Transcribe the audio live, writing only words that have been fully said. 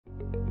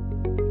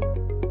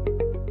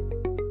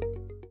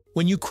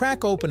When you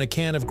crack open a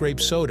can of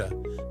grape soda,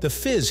 the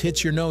fizz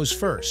hits your nose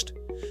first.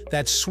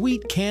 That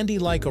sweet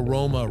candy-like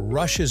aroma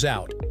rushes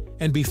out,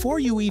 and before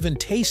you even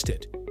taste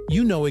it,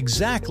 you know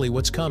exactly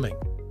what's coming.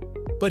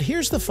 But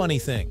here's the funny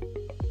thing.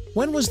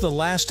 When was the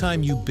last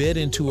time you bit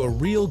into a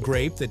real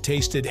grape that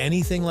tasted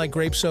anything like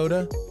grape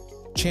soda?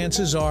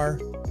 Chances are,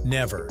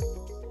 never.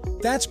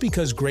 That's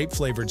because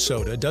grape-flavored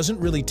soda doesn't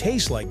really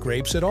taste like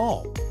grapes at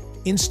all.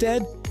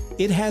 Instead,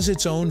 it has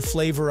its own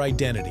flavor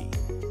identity,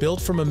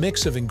 built from a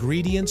mix of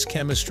ingredients,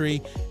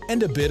 chemistry,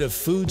 and a bit of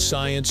food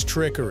science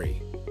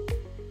trickery.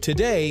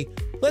 Today,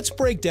 let's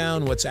break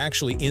down what's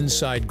actually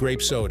inside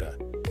grape soda,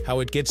 how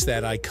it gets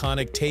that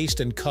iconic taste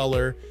and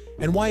color,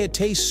 and why it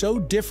tastes so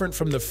different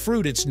from the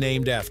fruit it's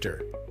named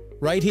after.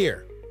 Right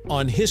here,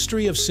 on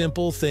History of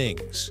Simple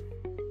Things.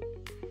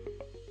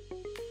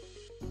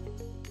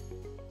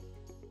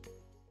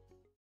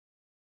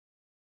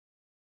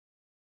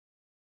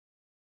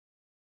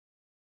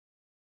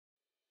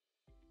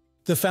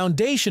 The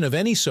foundation of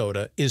any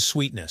soda is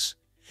sweetness.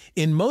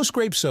 In most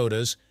grape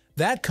sodas,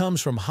 that comes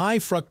from high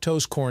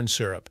fructose corn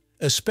syrup,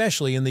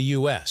 especially in the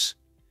US.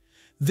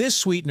 This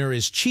sweetener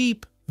is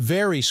cheap,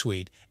 very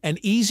sweet, and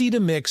easy to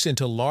mix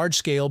into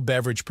large-scale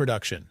beverage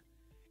production.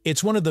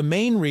 It's one of the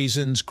main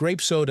reasons grape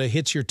soda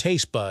hits your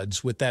taste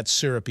buds with that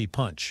syrupy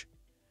punch.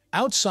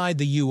 Outside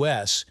the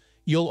US,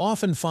 you'll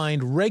often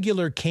find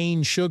regular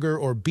cane sugar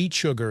or beet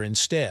sugar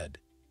instead.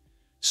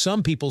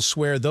 Some people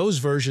swear those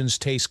versions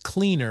taste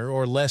cleaner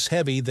or less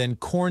heavy than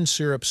corn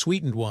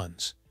syrup-sweetened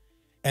ones.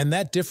 And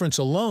that difference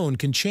alone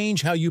can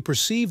change how you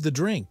perceive the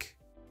drink.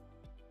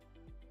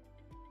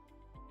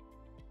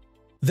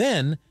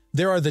 Then,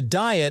 there are the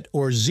diet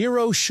or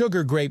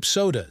zero-sugar grape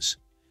sodas.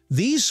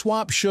 These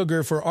swap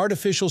sugar for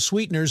artificial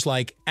sweeteners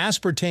like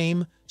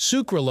aspartame,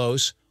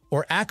 sucralose,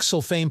 or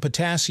acesulfame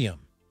potassium.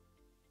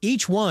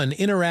 Each one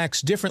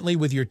interacts differently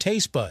with your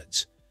taste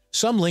buds.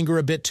 Some linger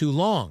a bit too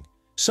long,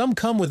 some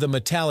come with a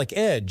metallic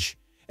edge,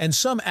 and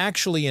some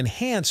actually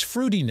enhance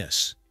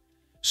fruitiness.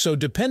 So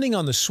depending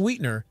on the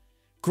sweetener,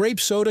 grape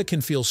soda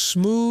can feel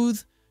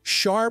smooth,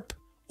 sharp,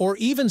 or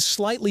even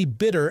slightly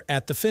bitter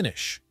at the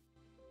finish.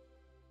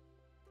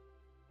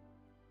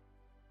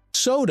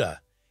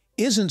 Soda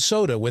isn't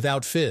soda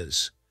without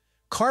fizz.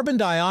 Carbon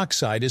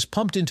dioxide is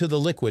pumped into the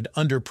liquid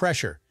under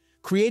pressure,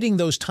 creating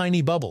those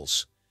tiny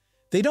bubbles.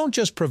 They don't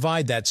just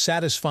provide that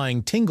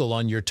satisfying tingle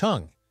on your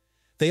tongue.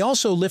 They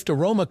also lift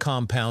aroma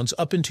compounds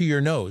up into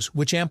your nose,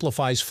 which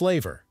amplifies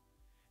flavor.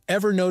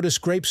 Ever notice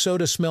grape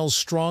soda smells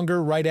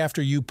stronger right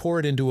after you pour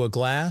it into a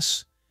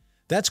glass?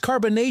 That's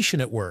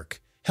carbonation at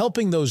work,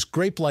 helping those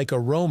grape-like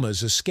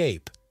aromas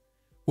escape.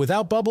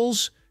 Without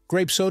bubbles,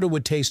 grape soda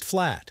would taste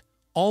flat,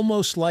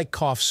 almost like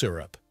cough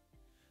syrup.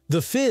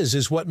 The fizz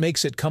is what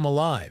makes it come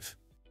alive.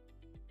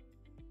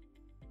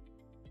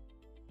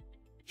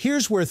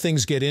 Here's where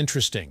things get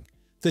interesting.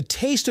 The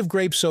taste of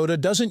grape soda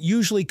doesn't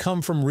usually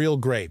come from real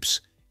grapes.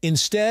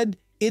 Instead,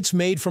 it's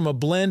made from a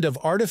blend of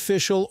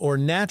artificial or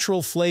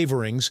natural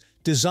flavorings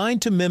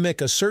designed to mimic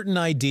a certain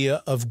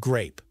idea of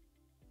grape.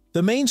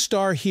 The main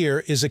star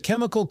here is a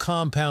chemical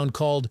compound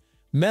called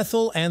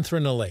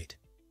methyl-anthranilate.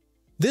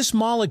 This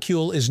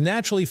molecule is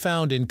naturally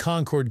found in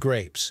Concord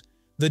grapes,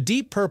 the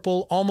deep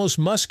purple, almost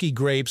musky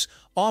grapes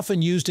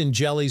often used in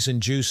jellies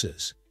and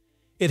juices.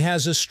 It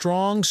has a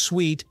strong,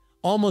 sweet,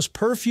 almost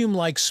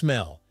perfume-like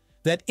smell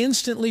that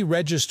instantly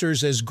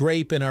registers as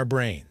grape in our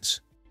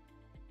brains.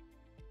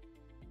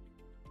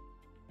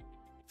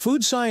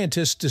 Food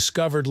scientists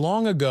discovered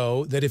long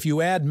ago that if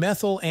you add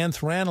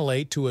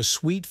methyl-anthranilate to a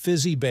sweet,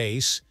 fizzy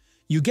base,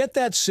 you get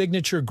that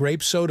signature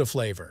grape soda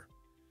flavor.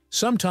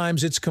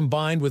 Sometimes it's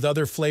combined with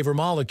other flavor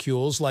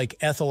molecules like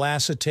ethyl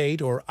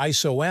acetate or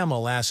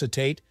isoamyl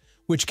acetate,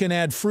 which can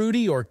add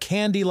fruity or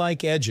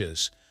candy-like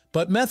edges,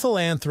 but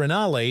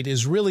methyl-anthranilate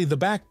is really the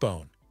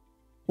backbone.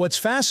 What's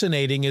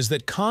fascinating is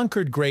that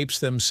Concord grapes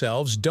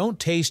themselves don't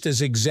taste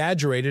as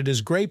exaggerated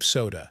as grape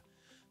soda.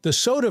 The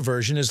soda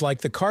version is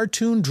like the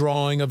cartoon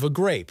drawing of a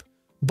grape,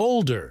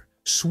 bolder,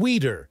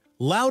 sweeter,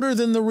 louder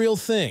than the real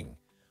thing.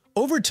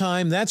 Over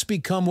time, that's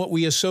become what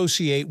we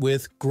associate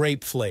with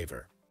grape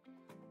flavor.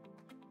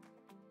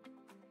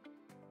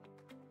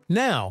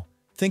 Now,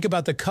 think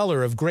about the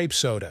color of grape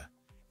soda.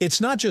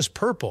 It's not just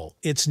purple,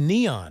 it's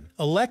neon,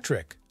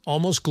 electric,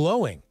 almost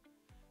glowing.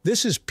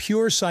 This is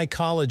pure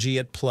psychology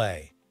at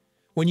play.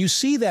 When you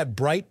see that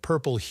bright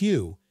purple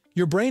hue,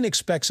 your brain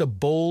expects a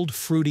bold,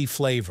 fruity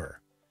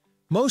flavor.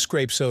 Most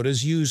grape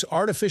sodas use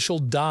artificial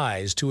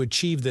dyes to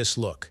achieve this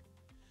look.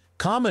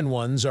 Common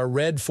ones are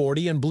red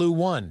 40 and blue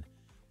 1,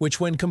 which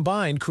when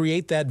combined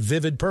create that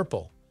vivid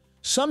purple.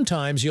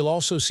 Sometimes you'll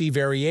also see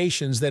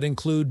variations that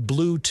include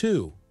blue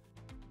 2.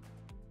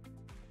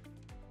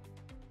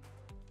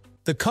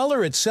 The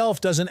color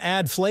itself doesn't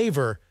add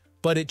flavor,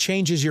 but it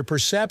changes your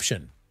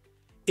perception.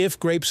 If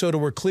grape soda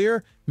were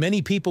clear,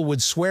 many people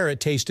would swear it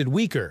tasted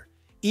weaker,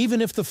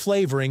 even if the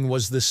flavoring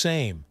was the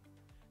same.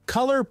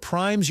 Color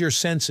primes your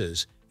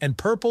senses, and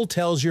purple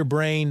tells your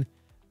brain,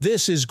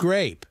 this is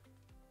grape.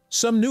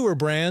 Some newer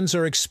brands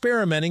are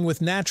experimenting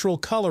with natural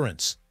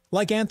colorants,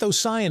 like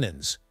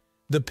anthocyanins.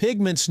 the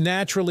pigments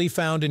naturally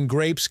found in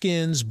grape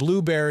skins,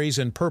 blueberries,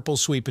 and purple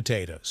sweet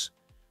potatoes.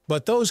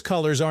 But those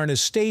colors aren't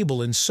as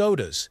stable in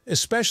sodas,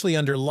 especially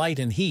under light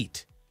and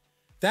heat.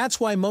 That's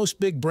why most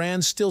big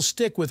brands still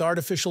stick with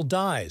artificial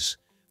dyes.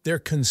 They're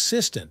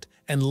consistent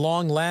and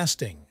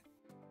long-lasting.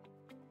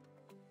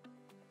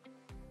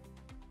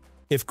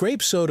 If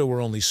grape soda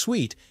were only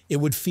sweet, it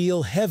would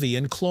feel heavy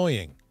and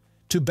cloying.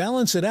 To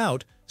balance it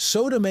out,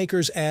 soda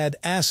makers add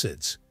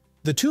acids.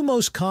 The two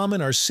most common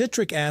are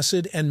citric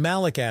acid and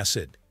malic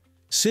acid.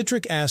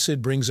 Citric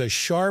acid brings a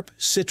sharp,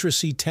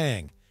 citrusy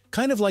tang,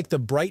 kind of like the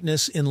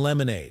brightness in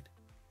lemonade.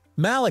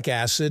 Malic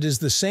acid is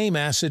the same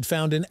acid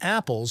found in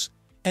apples,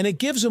 and it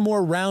gives a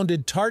more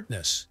rounded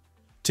tartness.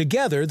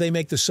 Together, they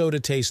make the soda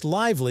taste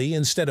lively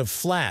instead of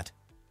flat.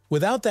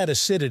 Without that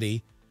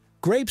acidity,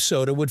 grape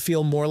soda would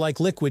feel more like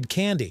liquid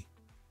candy.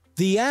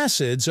 The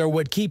acids are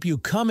what keep you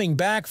coming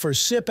back for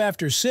sip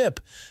after sip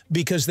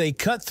because they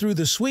cut through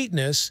the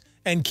sweetness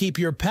and keep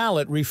your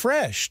palate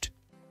refreshed.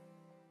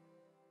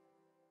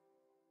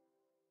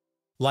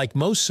 Like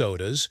most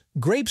sodas,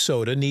 grape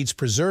soda needs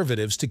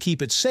preservatives to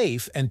keep it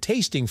safe and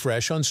tasting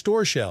fresh on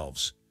store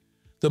shelves.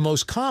 The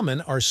most common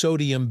are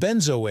sodium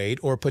benzoate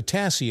or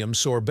potassium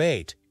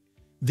sorbate.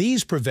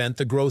 These prevent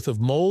the growth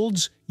of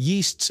molds,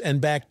 yeasts, and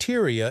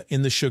bacteria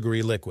in the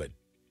sugary liquid.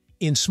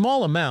 In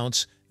small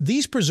amounts,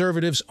 these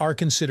preservatives are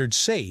considered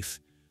safe,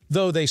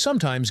 though they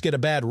sometimes get a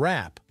bad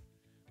rap.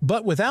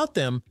 But without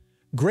them,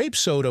 grape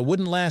soda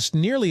wouldn't last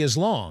nearly as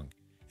long.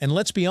 And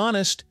let's be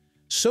honest,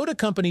 soda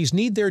companies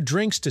need their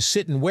drinks to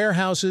sit in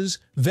warehouses,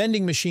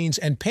 vending machines,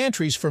 and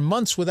pantries for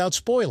months without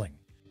spoiling.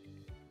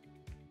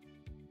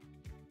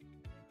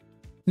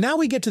 Now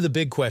we get to the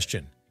big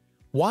question.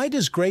 Why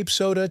does grape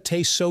soda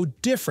taste so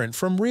different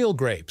from real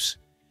grapes?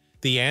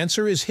 The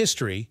answer is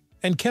history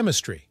and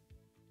chemistry.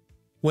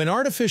 When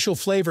artificial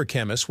flavor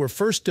chemists were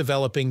first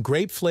developing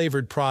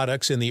grape-flavored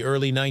products in the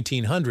early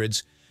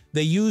 1900s,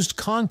 they used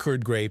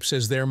Concord grapes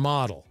as their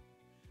model.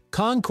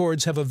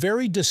 Concords have a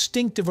very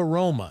distinctive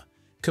aroma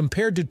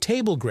compared to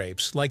table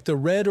grapes like the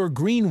red or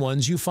green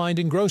ones you find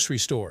in grocery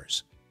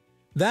stores.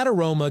 That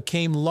aroma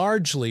came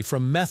largely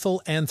from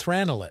methyl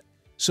anthranilate,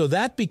 so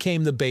that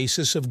became the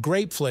basis of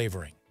grape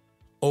flavoring.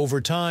 Over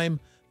time,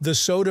 the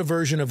soda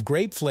version of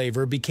grape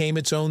flavor became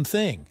its own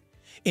thing.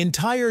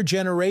 Entire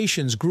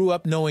generations grew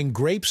up knowing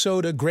grape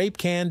soda, grape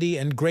candy,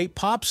 and grape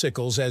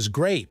popsicles as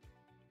grape,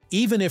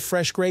 even if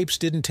fresh grapes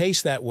didn't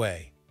taste that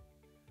way.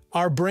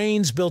 Our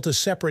brains built a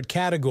separate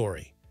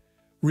category.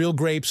 Real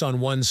grapes on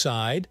one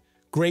side,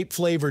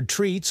 grape-flavored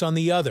treats on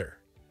the other.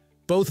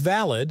 Both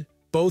valid,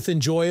 both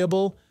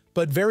enjoyable,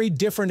 but very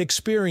different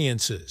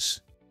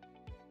experiences.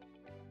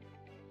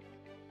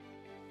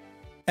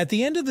 At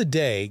the end of the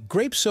day,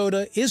 grape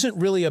soda isn't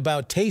really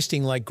about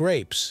tasting like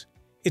grapes.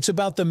 It's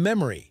about the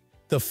memory,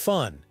 the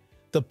fun,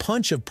 the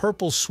punch of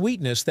purple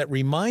sweetness that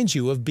reminds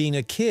you of being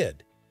a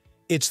kid.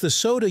 It's the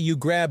soda you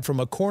grabbed from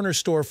a corner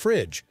store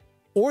fridge,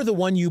 or the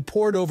one you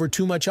poured over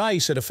too much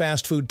ice at a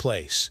fast food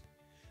place.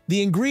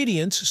 The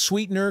ingredients,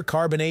 sweetener,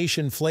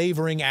 carbonation,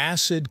 flavoring,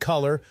 acid,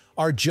 color,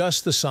 are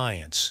just the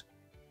science.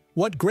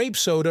 What grape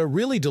soda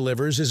really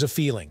delivers is a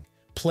feeling,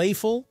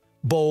 playful,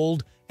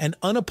 bold, and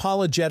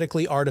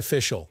unapologetically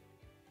artificial.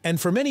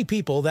 And for many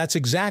people, that's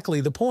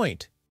exactly the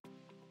point.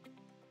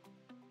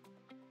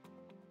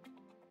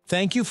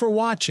 Thank you for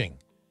watching.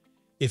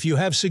 If you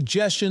have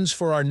suggestions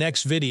for our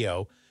next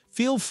video,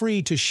 feel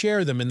free to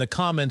share them in the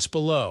comments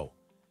below.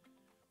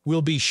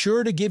 We'll be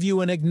sure to give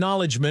you an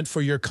acknowledgement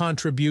for your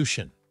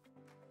contribution.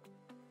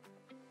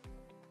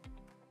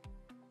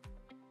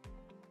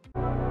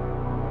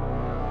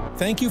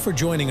 Thank you for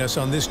joining us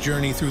on this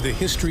journey through the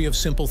history of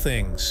simple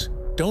things.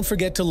 Don't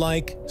forget to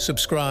like,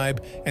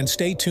 subscribe, and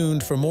stay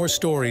tuned for more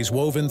stories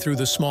woven through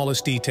the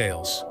smallest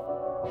details.